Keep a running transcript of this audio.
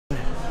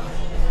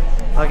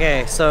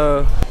Okay,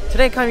 so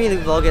today I can't really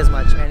vlog as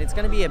much and it's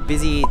gonna be a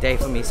busy day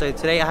for me. So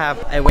today I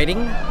have a wedding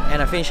and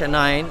I finish at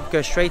 9,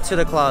 go straight to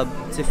the club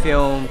to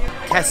film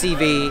Cassie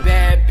v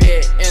Bad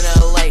bit in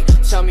LA.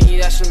 Tell me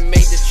that should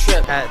make the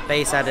trip at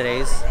Bay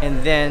Saturdays,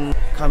 and then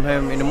come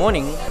home in the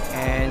morning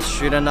and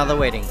shoot another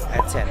wedding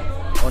at 10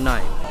 or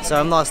 9. So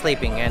I'm not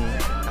sleeping and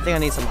I think I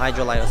need some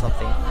hydrolyte or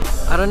something.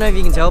 I don't know if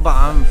you can tell, but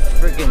I'm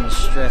freaking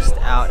stressed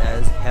out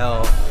as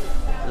hell.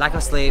 Lack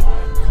of sleep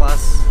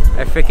plus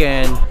a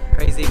freaking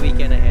crazy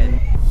weekend ahead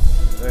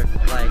with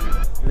like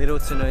little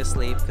to no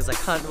sleep because I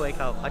can't wake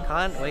up. I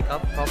can't wake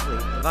up properly.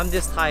 If I'm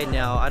this tired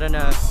now, I don't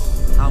know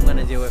how I'm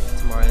gonna deal with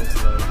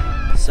tomorrow's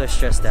load. So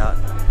stressed out.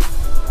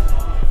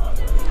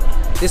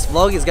 This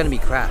vlog is gonna be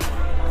crap.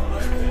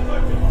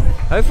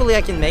 Hopefully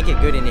I can make it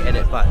good in the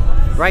edit, but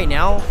right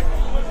now,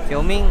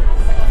 filming,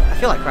 I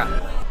feel like crap.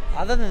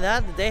 Other than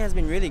that, the day has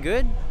been really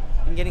good.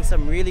 Been getting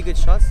some really good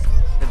shots.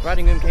 The bride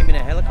and groom came in a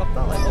helicopter,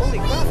 like holy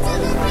crap.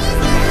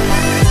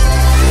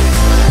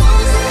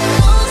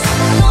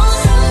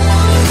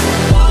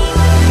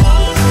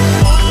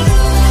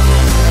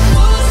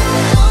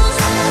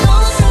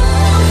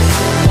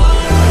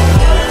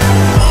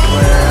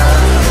 We're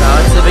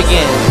about to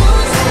begin.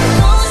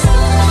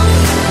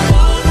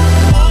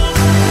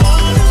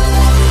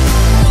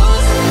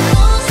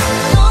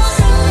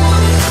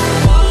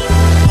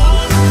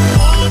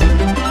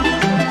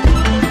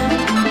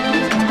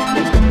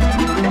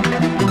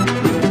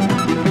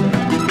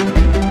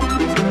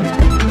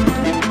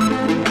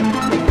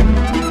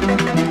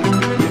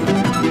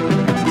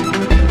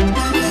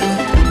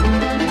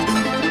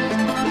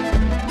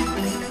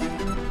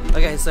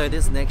 Okay, so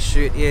this next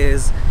shoot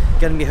is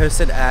gonna be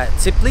hosted at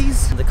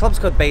Tipley's. The club's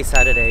called Bay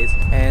Saturdays,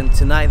 and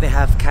tonight they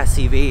have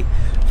Cassie V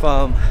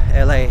from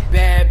LA.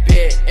 bad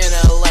bit in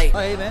LA. Oh,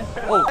 hey man.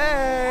 Oh,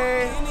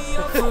 hey!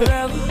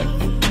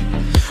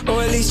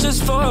 Or at least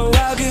just for a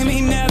while, give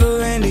me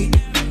never ending.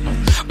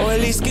 Or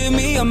at least give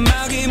me a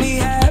mile, give me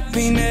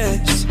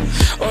happiness.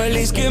 Or at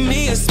least give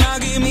me a smile,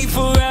 give me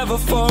forever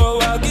for a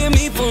while, give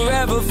me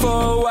forever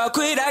for a while.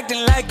 Quit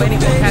acting like a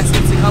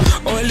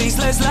bitch. Or at least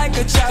let's like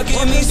a child,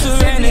 give me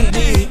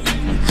serenity.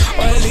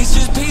 Or at least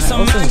just peace of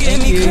mind, give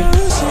me closure.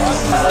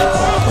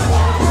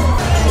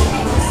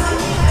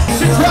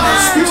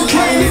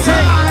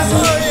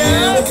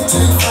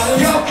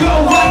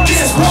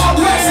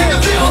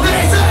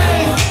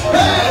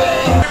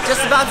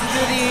 Just about to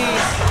do the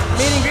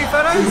meet and greet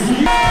photos.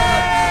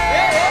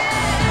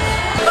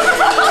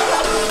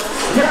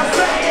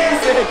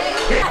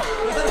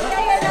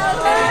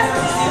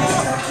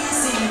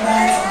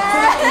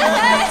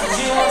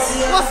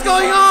 What's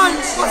going on?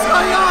 What's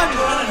going on?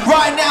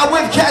 Right now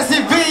with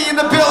Cassie V in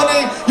the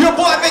building, your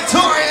boy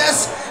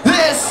Victorious.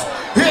 This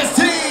is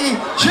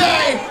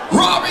DJ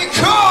Robbie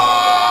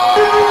Cole.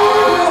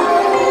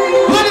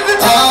 Ladies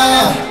and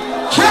gentlemen,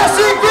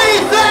 Cassie V,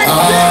 thanks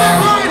right here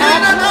tonight.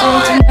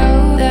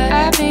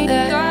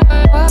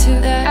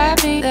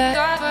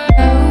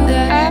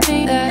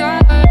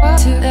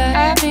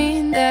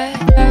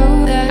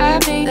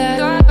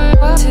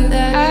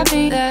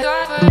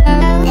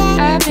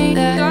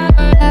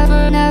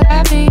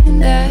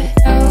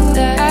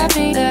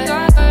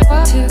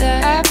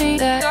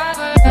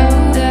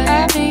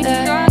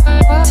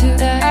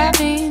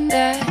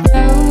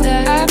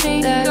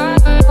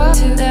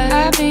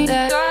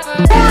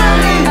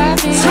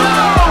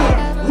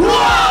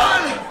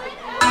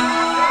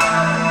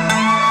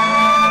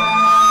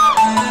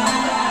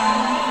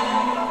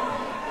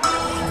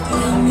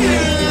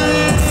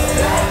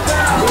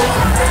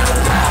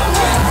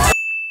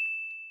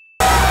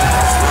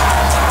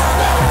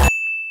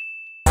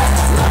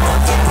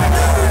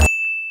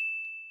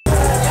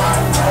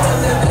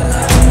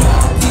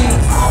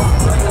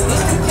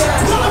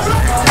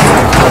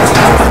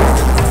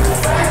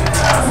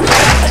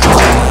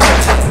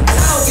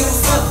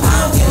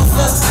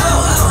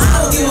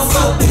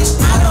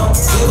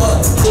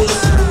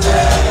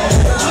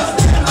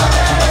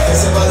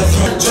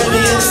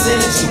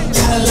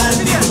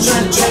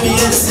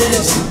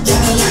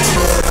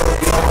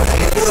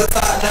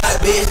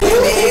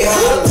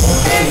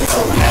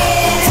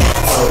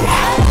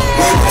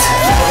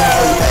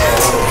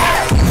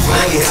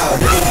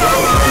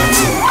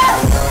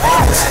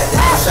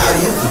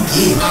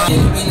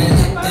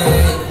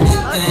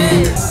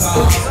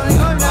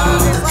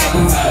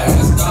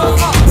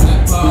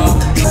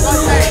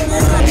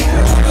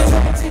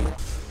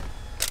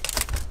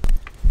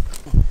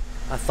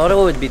 I thought I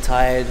would be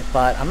tired,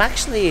 but I'm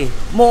actually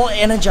more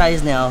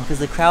energized now because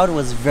the crowd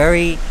was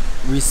very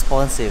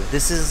responsive.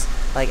 This is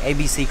like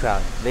ABC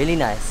crowd, really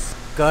nice.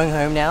 Going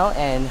home now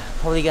and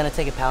probably gonna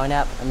take a power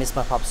nap. I miss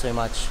my pop so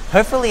much.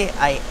 Hopefully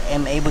I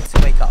am able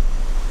to wake up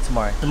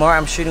tomorrow. Tomorrow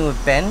I'm shooting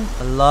with Ben.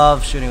 I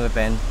love shooting with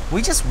Ben.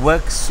 We just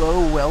work so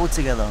well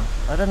together.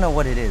 I don't know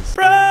what it is.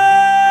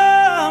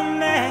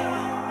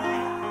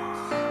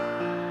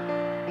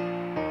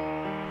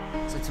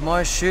 So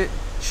tomorrow's shoot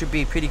should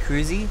be pretty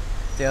cruisy.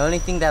 The only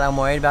thing that I'm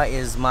worried about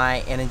is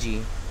my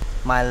energy,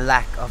 my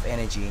lack of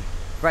energy.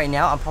 Right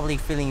now I'm probably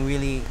feeling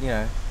really,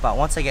 but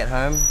once I get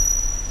home,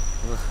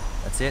 Ugh,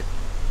 that's it.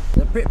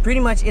 Pretty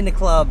much in the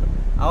club,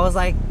 I was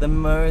like the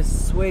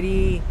most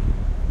sweaty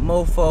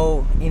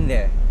mofo in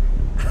there.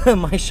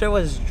 My shirt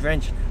was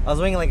drenched. I was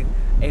wearing like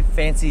a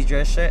fancy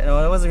dress shirt, and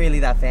it wasn't really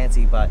that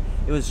fancy, but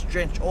it was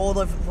drenched all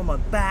the way from my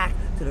back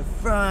to the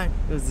front.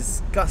 It was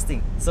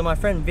disgusting. So my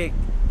friend Vic,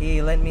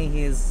 he lent me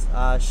his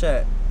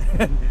shirt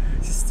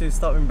just to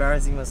stop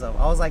embarrassing myself.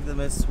 I was like the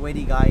most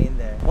sweaty guy in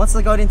there. Once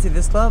I got into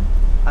this club,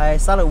 I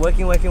started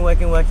working,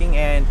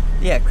 and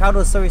yeah, crowd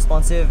was so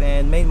responsive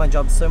and made my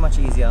job so much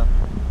easier,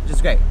 which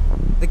is great.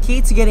 The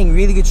key to getting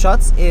really good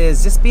shots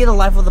is just be the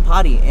life of the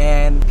party,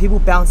 and people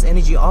bounce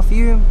energy off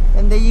you,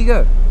 and there you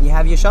go. You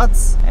have your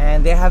shots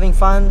and they're having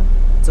fun.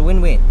 It's a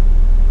win-win.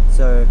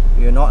 So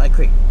you're not a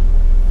creep.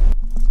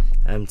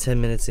 I'm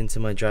 10 minutes into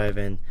my drive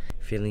and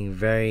feeling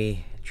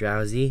very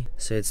drowsy,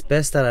 so it's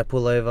best that I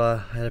pull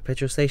over at a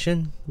petrol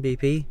station,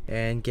 BP,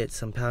 and get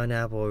some power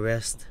nap or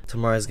rest.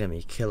 Tomorrow's gonna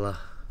be killer.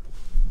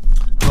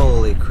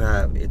 Holy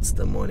crap, it's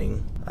the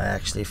morning. I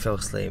actually fell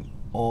asleep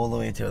all the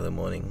way until the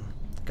morning.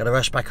 Gotta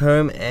rush back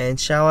home and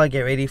shower,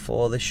 get ready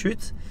for the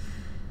shoot.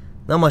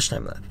 Not much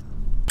time left.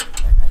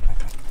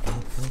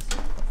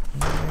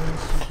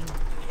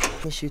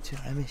 I miss you too,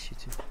 I miss you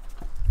too.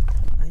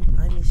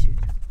 I miss you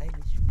too, I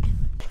miss you too.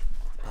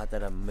 The part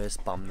that I'm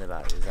most bummed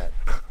about is that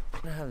I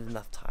don't have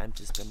enough time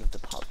to spend with the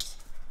pups.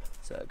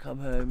 So I come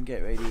home,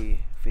 get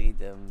ready, feed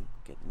them,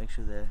 make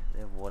sure they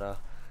have water.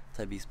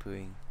 Tubby's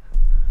pooing.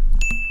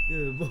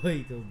 Good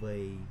boy, good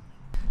boy.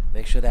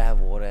 Make sure they have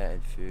water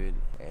and food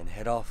and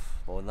head off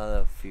for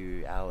another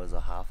few hours or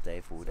half day,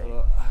 full day.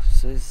 Oh, I'm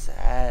so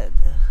sad.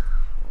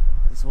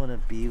 I just want to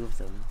be with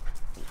them.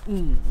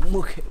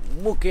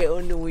 Okay, oh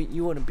no,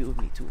 you want to be with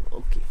me too.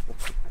 Okay.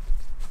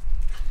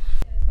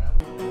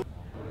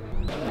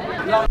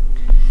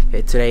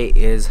 Okay, today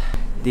is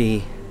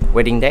the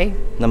wedding day,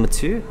 number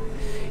 2.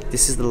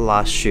 This is the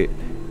last shoot,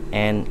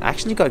 and I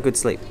actually got good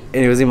sleep.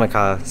 And it was in my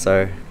car,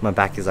 so my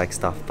back is like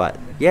stuffed, but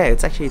yeah,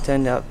 it's actually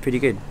turned out pretty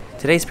good.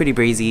 Today's pretty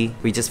breezy.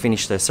 We just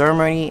finished the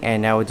ceremony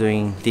and now we're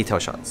doing detail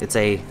shots. It's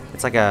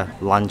like a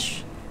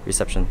lunch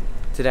reception.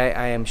 Today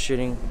I am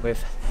shooting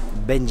with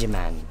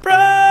Benjamin.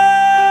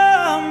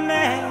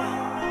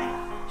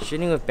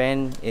 Shooting with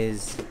Ben it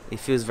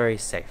feels very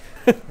safe.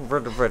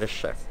 For the British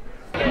chef.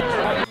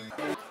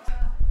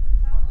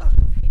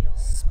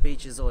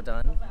 Speech is all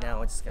done. Now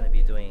we're just gonna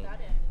be doing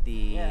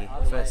the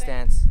first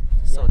dance,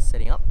 so it's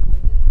setting up.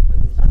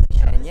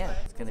 And yeah,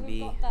 it's gonna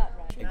be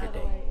a good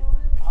day.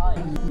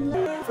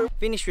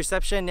 Finished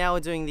reception, now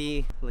we're doing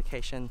the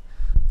location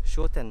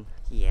shoot, and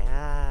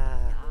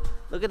yeah,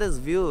 look at this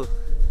view,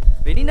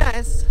 really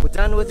nice. We're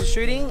done with the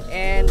shooting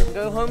and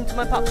go home to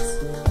my pups.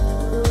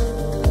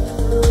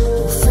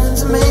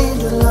 Friends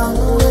made along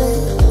the way,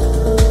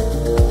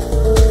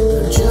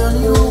 a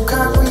journey you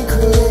can't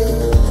recreate.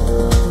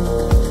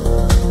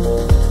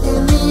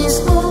 In these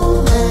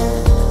moments,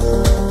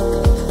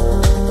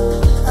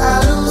 I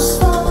lose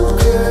focus.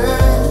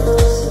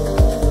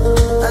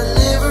 I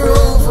never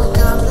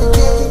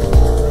overcomplicate.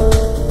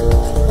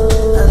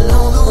 I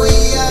know the way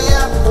I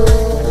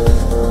operate.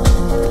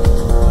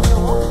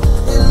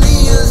 In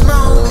these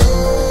moments,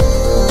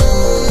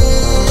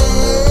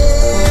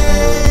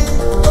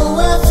 oh,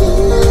 I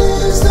feel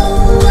as though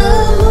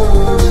I'm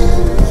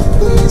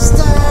moving this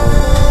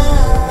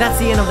time. That's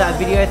the end of that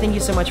video. Thank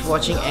you so much for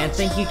watching, and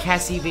thank you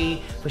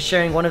Cassie for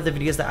sharing one of the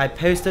videos that I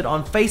posted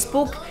on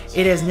Facebook.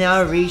 It has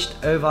now reached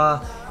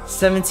over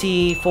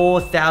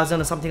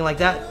 74,000 or something like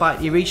that,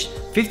 but it reached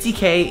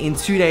 50k in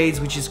 2 days,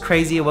 which is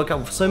crazy. I woke up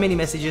with so many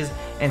messages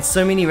and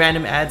so many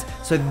random ads,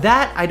 so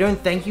that I don't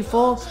thank you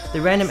for. The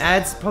random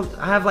ads,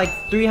 I have like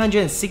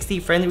 360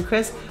 friend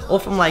requests, all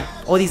from like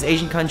all these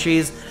Asian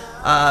countries,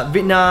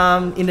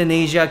 Vietnam,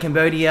 Indonesia,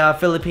 Cambodia,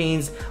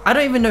 Philippines. I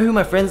don't even know who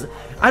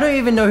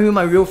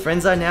my real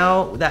friends are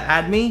now that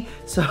add me,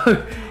 so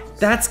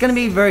that's gonna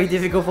be very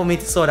difficult for me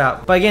to sort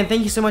out. But again,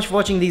 thank you so much for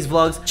watching these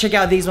vlogs. Check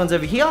out these ones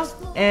over here,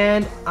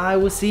 and I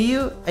will see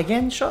you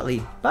again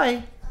shortly.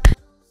 Bye!